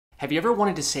Have you ever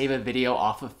wanted to save a video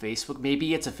off of Facebook?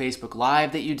 Maybe it's a Facebook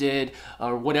Live that you did,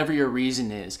 or whatever your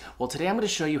reason is. Well, today I'm going to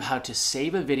show you how to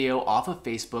save a video off of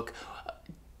Facebook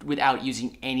without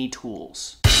using any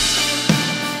tools.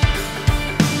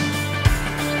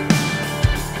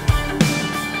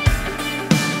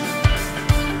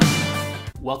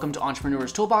 Welcome to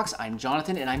Entrepreneur's Toolbox. I'm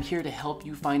Jonathan, and I'm here to help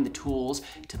you find the tools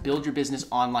to build your business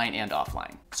online and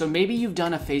offline. So maybe you've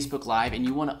done a Facebook Live and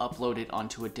you want to upload it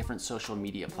onto a different social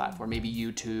media platform, maybe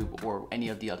YouTube or any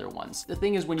of the other ones. The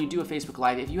thing is, when you do a Facebook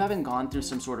Live, if you haven't gone through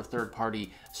some sort of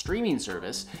third-party streaming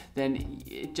service, then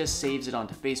it just saves it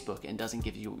onto Facebook and doesn't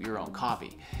give you your own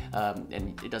copy,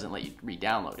 and it doesn't let you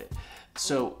re-download it.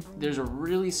 So there's a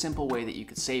really simple way that you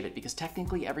could save it, because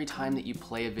technically every time that you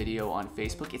play a video on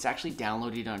Facebook, it's actually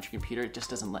downloaded onto your computer. It just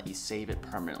doesn't let you save it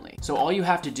permanently. So all you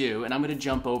have to do, and I'm going to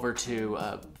jump over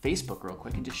to Facebook real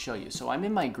quick and just show you. So I'm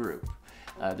in my group.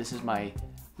 This is my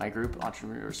group,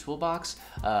 Entrepreneur's Toolbox.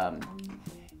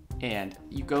 And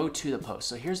you go to the post.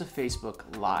 So here's a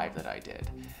Facebook Live that I did.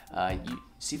 You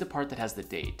see the part that has the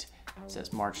date. It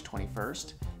says March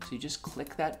 21st. So you just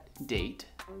click that date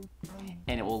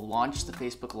and it will launch the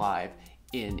Facebook Live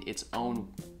in its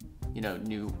own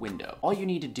new window. All you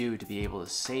need to do to be able to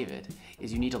save it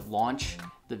is you need to launch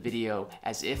the video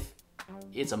as if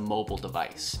it's a mobile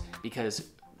device, because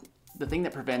the thing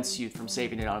that prevents you from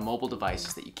saving it on a mobile device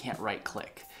is that you can't right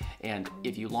click. And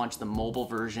if you launch the mobile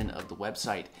version of the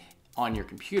website on your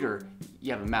computer,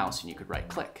 you have a mouse and you could right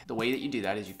click. The way that you do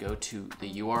that is you go to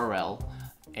the URL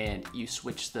and you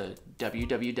switch the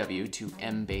www to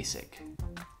mbasic.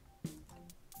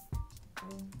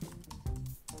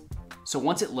 So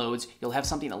once it loads, you'll have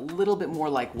something a little bit more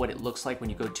like what it looks like when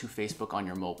you go to Facebook on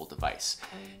your mobile device.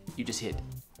 You just hit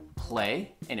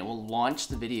play and it will launch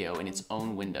the video in its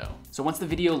own window. So once the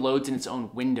video loads in its own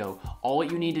window, all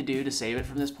you need to do to save it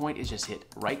from this point is just hit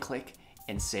right click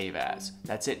and save as.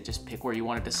 That's it. Just pick where you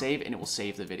want it to save and it will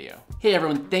save the video. Hey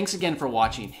everyone, thanks again for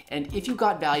watching. And if you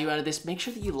got value out of this, make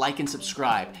sure that you like and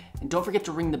subscribe. And don't forget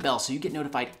to ring the bell so you get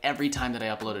notified every time that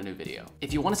I upload a new video.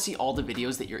 If you want to see all the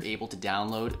videos that you're able to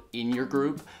download in your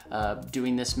group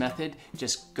doing this method,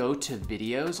 just go to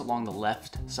videos along the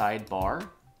left side bar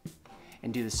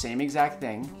and do the same exact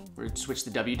thing. We're switch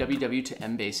the www to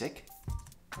mbasic,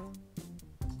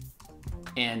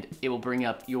 and it will bring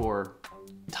up your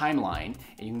timeline,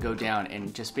 and you can go down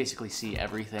and just basically see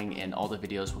everything, and all the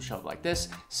videos will show up like this.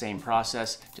 Same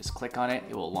process, just click on it,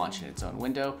 it will launch in its own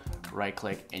window, right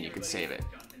click, and you can save it.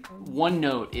 One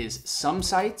note is some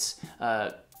sites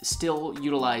still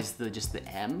utilize just the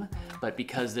M, but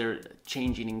because they're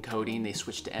changing encoding, they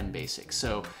switch to mbasic.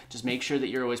 So just make sure that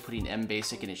you're always putting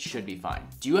mbasic and it should be fine.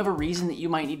 Do you have a reason that you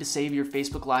might need to save your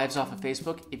Facebook Lives off of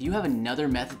Facebook? If you have another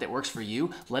method that works for you,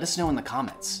 let us know in the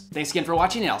comments. Thanks again for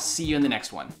watching, and I'll see you in the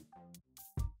next one.